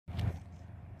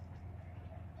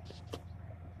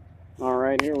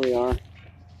Alright, here we are.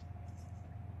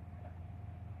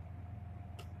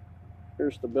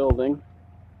 Here's the building.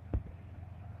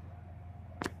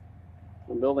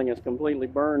 The building is completely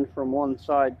burned from one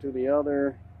side to the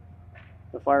other.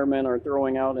 The firemen are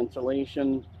throwing out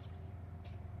insulation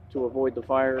to avoid the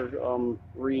fire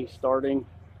restarting.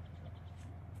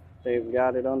 They've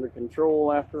got it under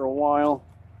control after a while.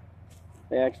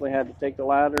 They actually had to take the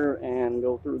ladder and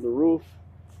go through the roof.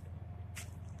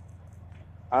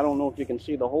 I don't know if you can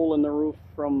see the hole in the roof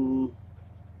from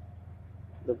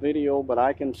the video, but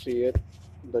I can see it.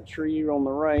 The tree on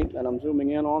the right that I'm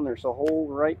zooming in on, there's a hole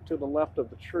right to the left of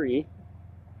the tree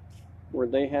where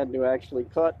they had to actually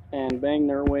cut and bang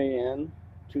their way in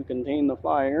to contain the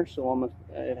fire. So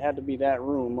it had to be that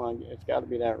room. It's got to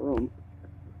be that room,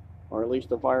 or at least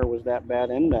the fire was that bad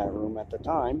in that room at the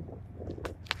time.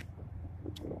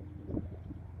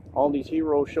 All these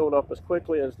heroes showed up as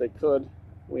quickly as they could.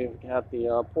 We've got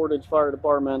the Portage Fire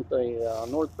Department, the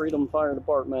North Freedom Fire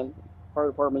Department, fire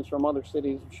departments from other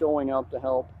cities showing up to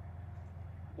help.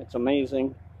 It's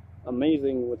amazing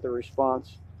with the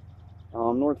response.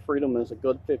 North Freedom is a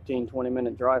good 15-20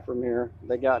 minute drive from here.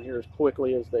 They got here as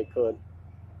quickly as they could.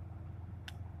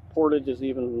 Portage is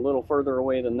even a little further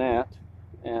away than that,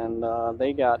 and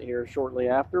they got here shortly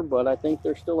after, but I think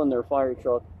they're still in their fire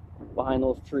truck behind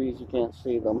those trees. You can't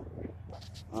see them.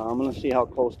 I'm going to see how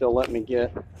close they'll let me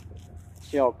get.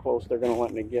 See how close they're going to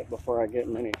let me get before I get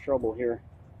in any trouble here.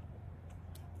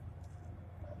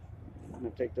 I'm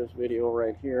going to take this video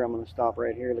right here. I'm going to stop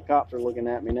right here. The cops are looking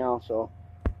at me now, so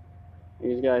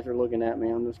these guys are looking at me.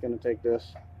 I'm just going to take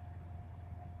this.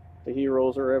 The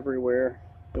heroes are everywhere,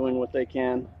 doing what they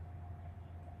can.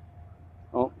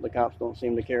 Oh, the cops don't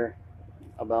seem to care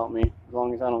about me. As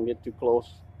long as I don't get too close,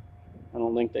 I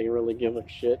don't think they really give a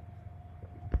shit.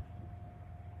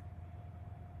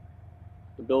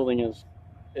 The building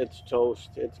it's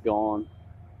toast. It's gone.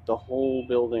 The whole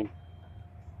building,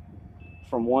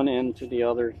 from one end to the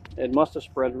other. It must have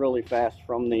spread really fast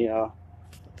from the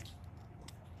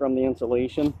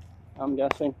insulation, I'm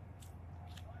guessing.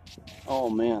 Oh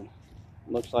man,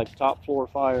 looks like top floor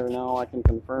fire now. I can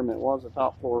confirm it was a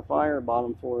top floor fire.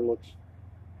 Bottom floor looks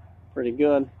pretty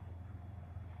good.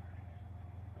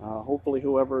 Hopefully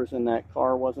whoever's in that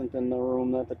car wasn't in the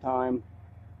room at the time.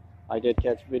 I did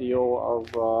catch video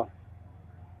of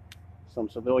some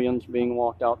civilians being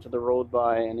walked out to the road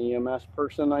by an EMS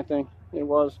person, I think it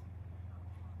was.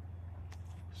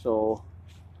 So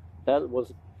that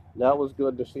was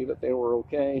good to see that they were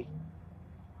okay.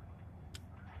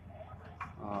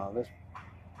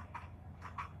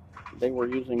 They were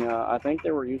using, I think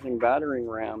they were using battering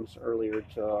rams earlier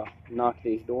to knock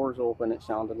these doors open, it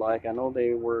sounded like. I know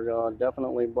they were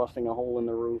definitely busting a hole in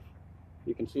the roof.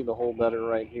 You can see the hole better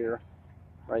right here,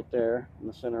 right there in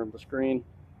the center of the screen.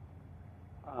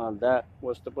 That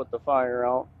was to put the fire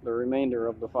out, the remainder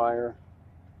of the fire.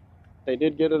 They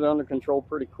did get it under control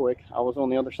pretty quick. I was on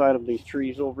the other side of these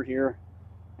trees over here,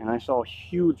 and I saw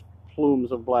huge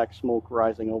plumes of black smoke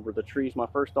rising over the trees. My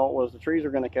first thought was the trees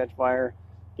are going to catch fire,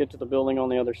 get to the building on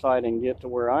the other side, and get to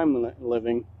where I'm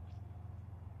living,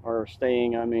 or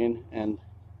staying, I mean, and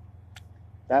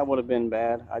that would have been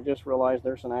bad. I just realized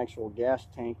there's an actual gas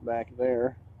tank back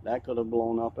there. That could have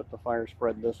blown up if the fire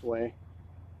spread this way.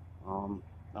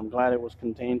 I'm glad it was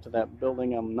contained to that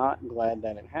building. I'm not glad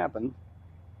that it happened.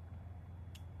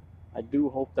 I do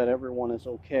hope that everyone is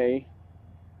okay.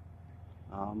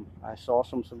 I saw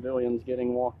some civilians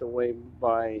getting walked away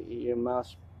by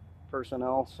EMS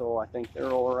personnel, so I think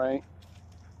they're all right.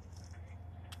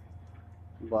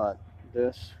 But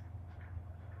this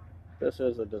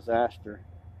is a disaster.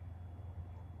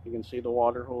 You can see the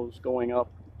water hose going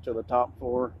up to the top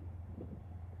floor.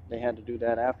 They had to do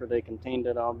that after they contained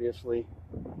it, obviously.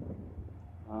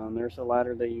 There's a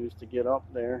ladder they used to get up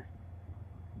there.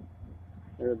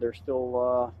 They're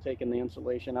still taking the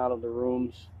insulation out of the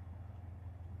rooms.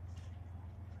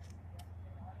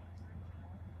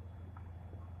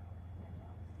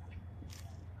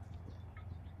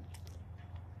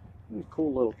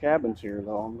 Cool little cabins here,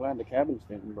 though. I'm glad the cabins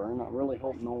didn't burn. I really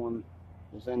hope no one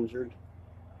was injured.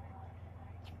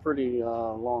 It's a pretty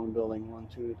long building. 1,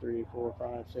 2, 3, 4,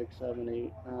 5, 6, 7,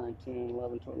 8, 9, 10,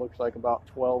 11, 12. It looks like about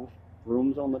 12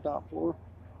 rooms on the top floor.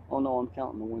 Oh no, I'm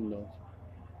counting the windows.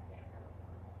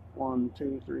 1,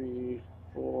 2, 3,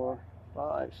 4,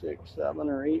 5, 6, 7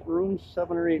 or 8 rooms.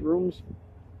 7 or 8 rooms.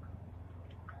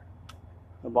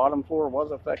 The bottom floor was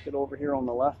affected over here on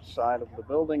the left side of the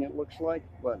building, it looks like,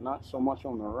 but not so much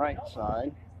on the right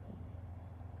side.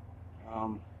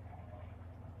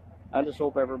 I just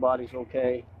hope everybody's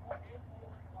okay.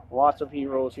 Lots of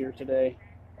heroes here today.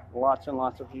 Lots and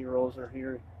lots of heroes are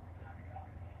here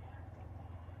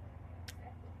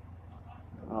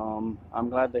I'm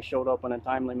glad they showed up in a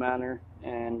timely manner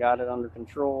and got it under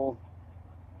control.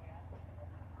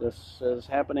 This is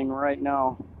happening right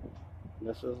now.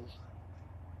 I'm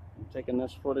taking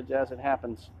this footage as it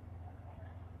happens.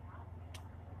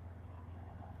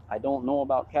 I don't know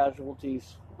about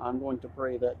casualties. I'm going to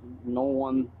pray that no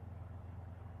one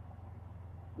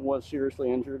was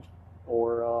seriously injured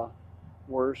or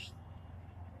worse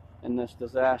in this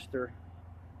disaster.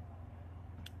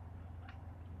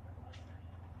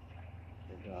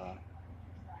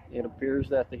 It appears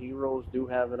that the heroes do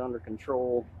have it under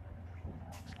control.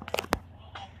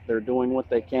 They're doing what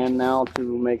they can now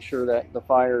to make sure that the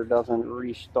fire doesn't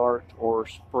restart or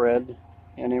spread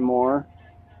anymore.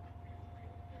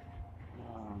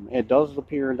 It does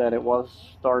appear that it was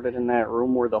started in that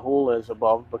room where the hole is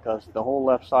above, because the whole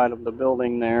left side of the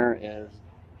building there is,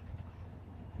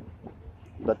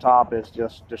 the top is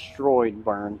just destroyed,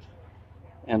 burned,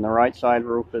 and the right side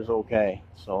roof is okay.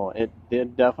 So it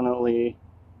did definitely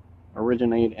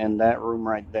originate in that room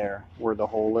right there where the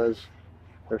hole is.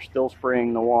 They're still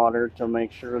spraying the water to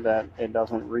make sure that it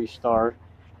doesn't restart.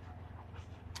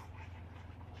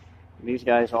 These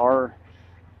guys are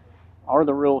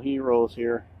the real heroes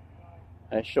here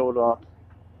that showed up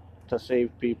to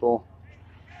save people.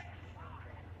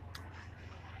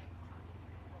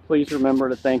 Please remember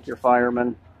to thank your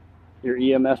firemen, your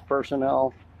EMS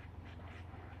personnel,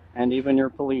 and even your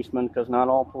policemen, because not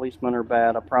all policemen are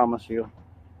bad, I promise you.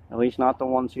 At least not the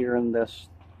ones here in this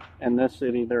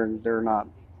city. They're not.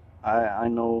 I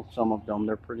know some of them.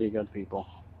 They're pretty good people.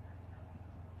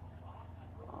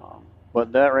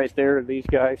 But that right there, these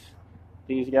guys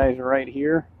right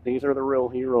here, these are the real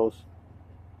heroes.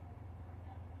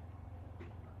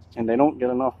 And they don't get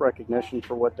enough recognition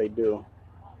for what they do,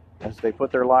 as they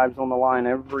put their lives on the line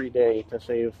every day to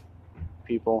save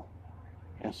people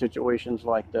in situations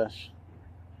like this.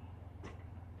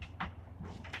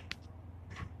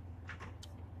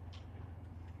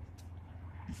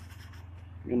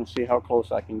 You're going to see how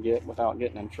close I can get without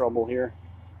getting in trouble here.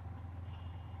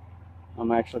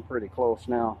 I'm actually pretty close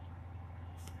now.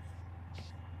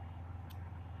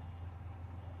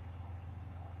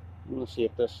 I'm going to see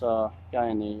if this guy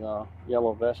in the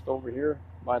yellow vest over here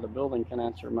by the building can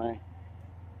answer my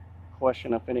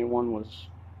question, if anyone was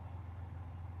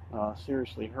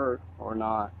seriously hurt or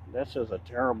not. This is a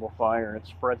terrible fire. It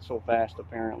spread so fast,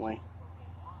 apparently.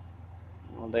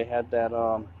 Well, they had that,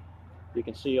 you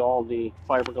can see all the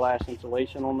fiberglass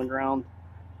insulation on the ground.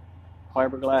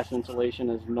 Fiberglass insulation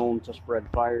is known to spread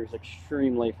fires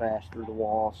extremely fast through the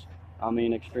walls. I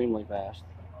mean, extremely fast.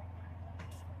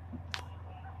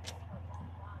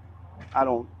 I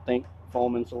don't think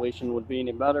foam insulation would be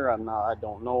any better. I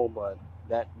don't know, but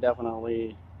that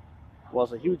definitely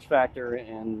was a huge factor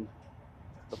in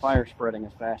the fire spreading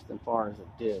as fast and far as it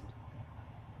did.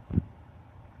 And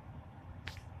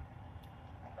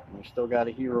we still got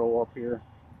a hero up here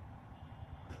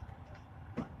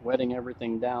wetting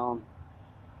everything down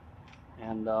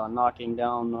and knocking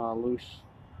down loose.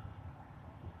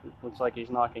 It looks like he's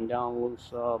knocking down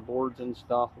loose boards and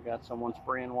stuff. We got someone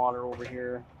spraying water over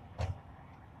here.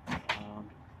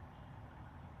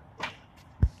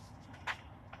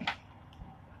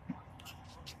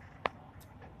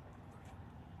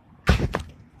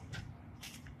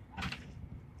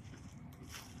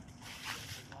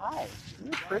 Hi,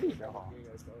 you're pretty though.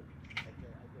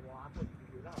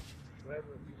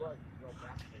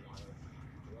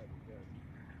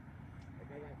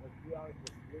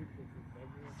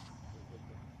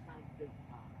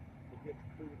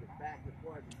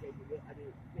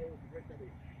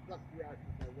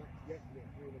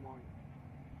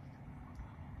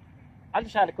 I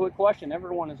just had a quick question.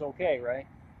 Everyone is okay, right?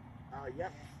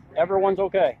 Yes. Everyone's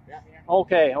okay? Yeah.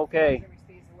 Okay.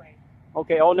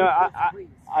 Okay, oh no,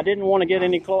 I didn't want to get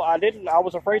any close. I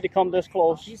was afraid to come this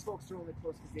close. These folks are only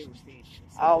close because they were staged.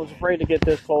 I was afraid to get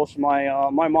this close. My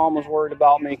mom was worried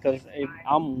about me because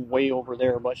I'm way over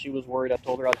there, but she was worried. I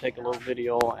told her I'd take a little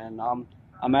video, and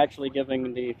I'm actually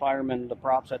giving the firemen the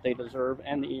props that they deserve,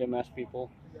 and the EMS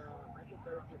people.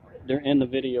 They're in the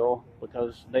video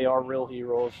because they are real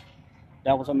heroes.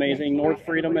 That was amazing. North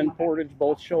Freedom and Portage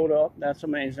both showed up. That's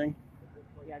amazing.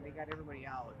 Yeah, they got everybody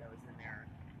out that was in there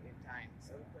in time.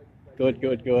 So.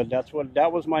 Good.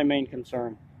 That was my main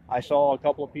concern. I saw a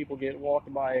couple of people get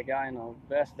walked by a guy in a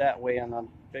vest that way, and I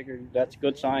figured that's a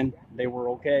good sign. They were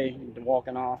okay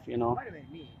walking off, you know. Might have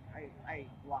been me. I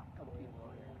walked a couple people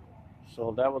over there.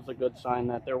 So that was a good sign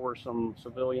that there were some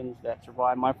civilians that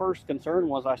survived. My first concern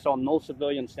was I saw no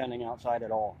civilians standing outside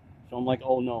at all. So I'm like,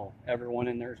 oh no, everyone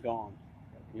in there's gone,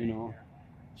 you know.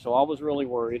 So I was really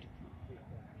worried.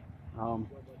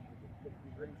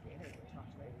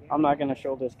 I'm not going to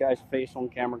show this guy's face on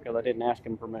camera because I didn't ask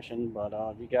him permission, but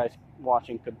if you guys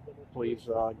watching could please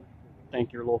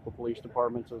thank your local police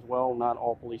departments as well. Not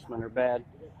all policemen are bad.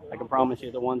 I can promise you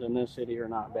the ones in this city are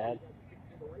not bad.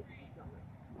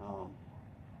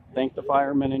 Thank the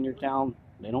firemen in your town.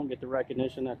 They don't get the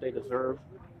recognition that they deserve.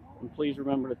 And please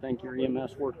remember to thank your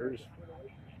EMS workers.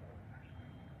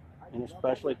 And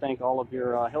especially thank all of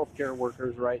your healthcare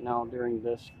workers right now during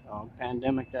this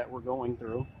pandemic that we're going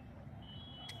through.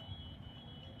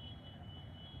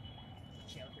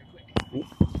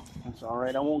 That's all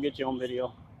right. I won't get you on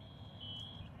video.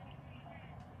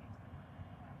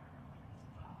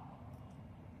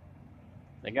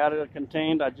 They got it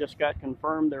contained. I just got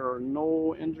confirmed there are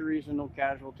no injuries and no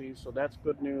casualties, so that's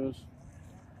good news.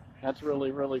 That's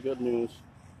really, really good news.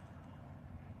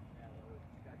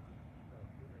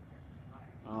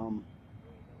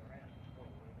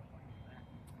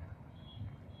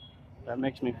 That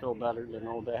makes me feel better to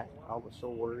know that. I was so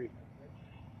worried.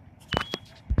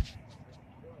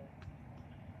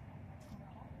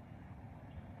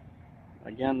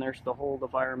 Again, there's the hole the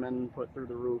firemen put through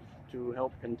the roof to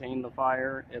help contain the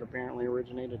fire. It apparently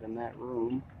originated in that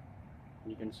room.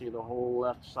 You can see the whole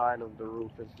left side of the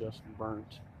roof is just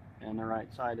burnt and the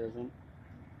right side isn't.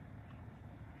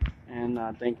 And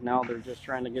I think now they're just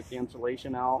trying to get the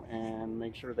insulation out and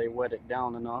make sure they wet it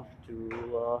down enough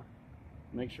to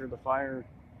make sure the fire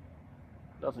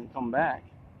doesn't come back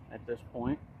at this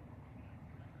point.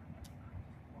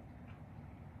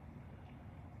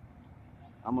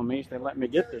 I'm amazed they let me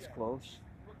get this close.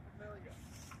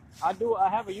 I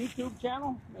have a YouTube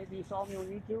channel. Maybe you saw me on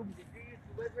YouTube. Did you used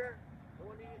to live there? The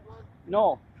one you used to live?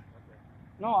 No.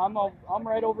 No, I'm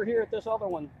right over here at this other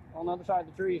one on the other side of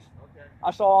the trees. Okay.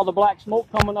 I saw all the black smoke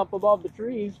coming up above the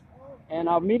trees, and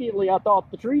immediately I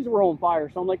thought the trees were on fire.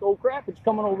 So I'm like, oh crap, it's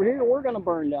coming over here. We're gonna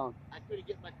burn down. I couldn't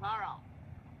get my car out.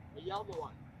 The yellow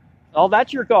one. Oh,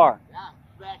 that's your car. Yeah.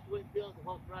 Smashed windshield, the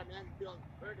whole front end filled,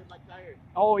 burned in my tires.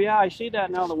 Oh yeah, I see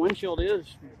that now. The windshield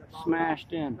is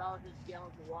smashed in. 1,000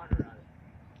 gallons of water on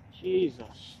it.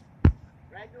 Jesus.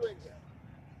 Brand new engine.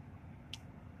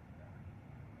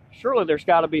 Surely there's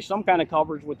got to be some kind of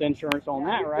coverage with insurance on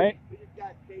that, right? We just got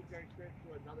to change our insurance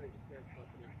to another insurance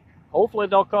company. Hopefully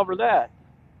they'll cover that.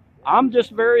 I'm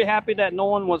just very happy that no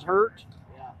one was hurt.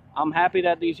 Yeah. I'm happy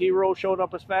that these heroes showed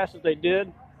up as fast as they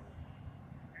did.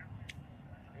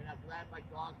 And I'm glad my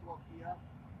dog woke me up.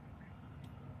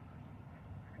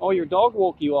 Oh, your dog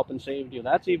woke you up and saved you.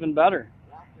 That's even better.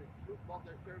 Yeah, both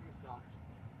their service dogs.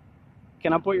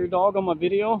 Can I put your dog on my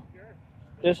video? Sure.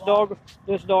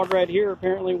 This dog right here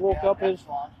apparently woke up his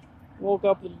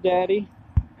daddy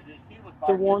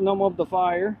to warn them of the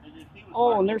fire.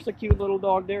 Oh, and there's a cute little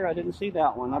dog there. I didn't see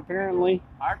that one. Apparently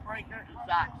Heartbreaker and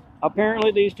socks.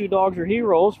 Apparently these two dogs are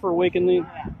heroes for waking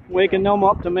them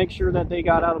up to make sure that they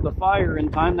got out of the fire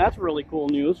in time. That's really cool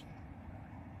news.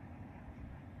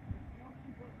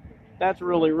 That's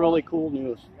really, really cool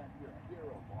news.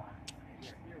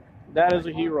 That is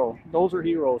a hero. Those are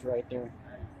heroes right there.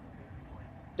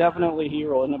 Definitely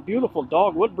hero. And a beautiful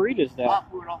dog. What breed is that?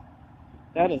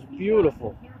 That is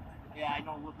beautiful. Yeah, I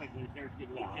don't look like they're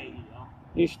getting okay, you know.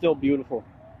 He's still beautiful.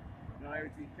 You know,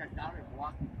 everything's checked out and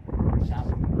walking.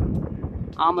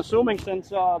 I'm assuming since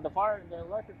the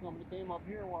electric company came up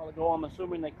here a while ago, I'm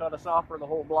assuming they cut us off for the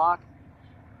whole block.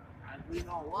 As we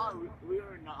know, we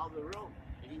were in the other room,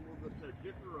 and he moved us to a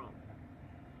different room.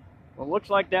 Well, it looks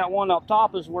like that one up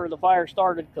top is where the fire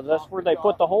started, because that's where they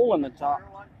put the hole in the top.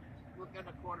 Look at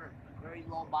the corner, very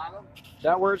low bottom. Is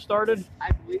that where it started?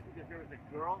 I believe because there was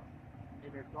a girl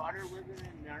and her daughter living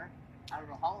in there. I don't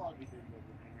know how long they've been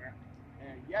living in there.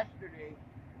 And yesterday,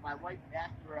 my wife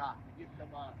asked her to get some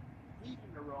heat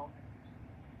in the room.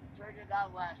 She turned it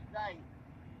on last night,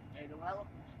 and when I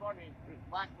looked this morning, there's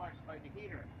black marks by the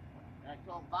heater. And I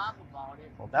told Bob about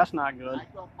it. Well, that's not good. I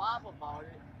told Bob about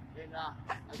it,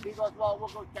 and he goes, well, we'll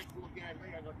go check a look at it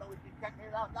later. I go, no, we can check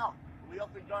it out now. We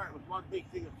opened the door, it was one big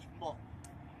thing of smoke.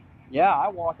 Yeah, I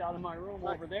walked out of my room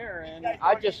over there, and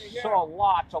I just saw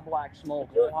lots of black smoke.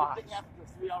 Lots. This thing happened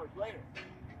just 3 hours later.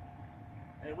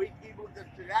 And we moved us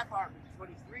to that apartment,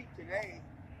 23 today,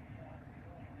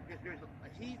 because there's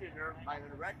a heat in there by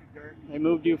the register. They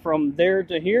moved you from there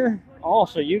to here? Oh,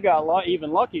 so you got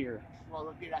even luckier. Well,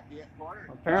 looking at the corner.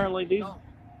 Apparently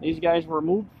these guys were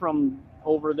moved from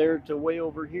over there to way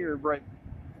over here, right?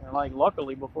 Like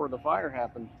luckily before the fire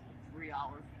happened. 3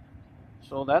 hours.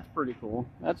 So that's pretty cool.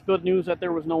 That's good news that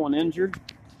there was no one injured.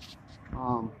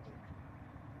 I'm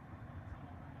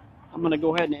going to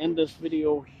go ahead and end this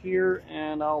video here,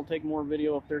 and I'll take more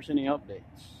video if there's any updates.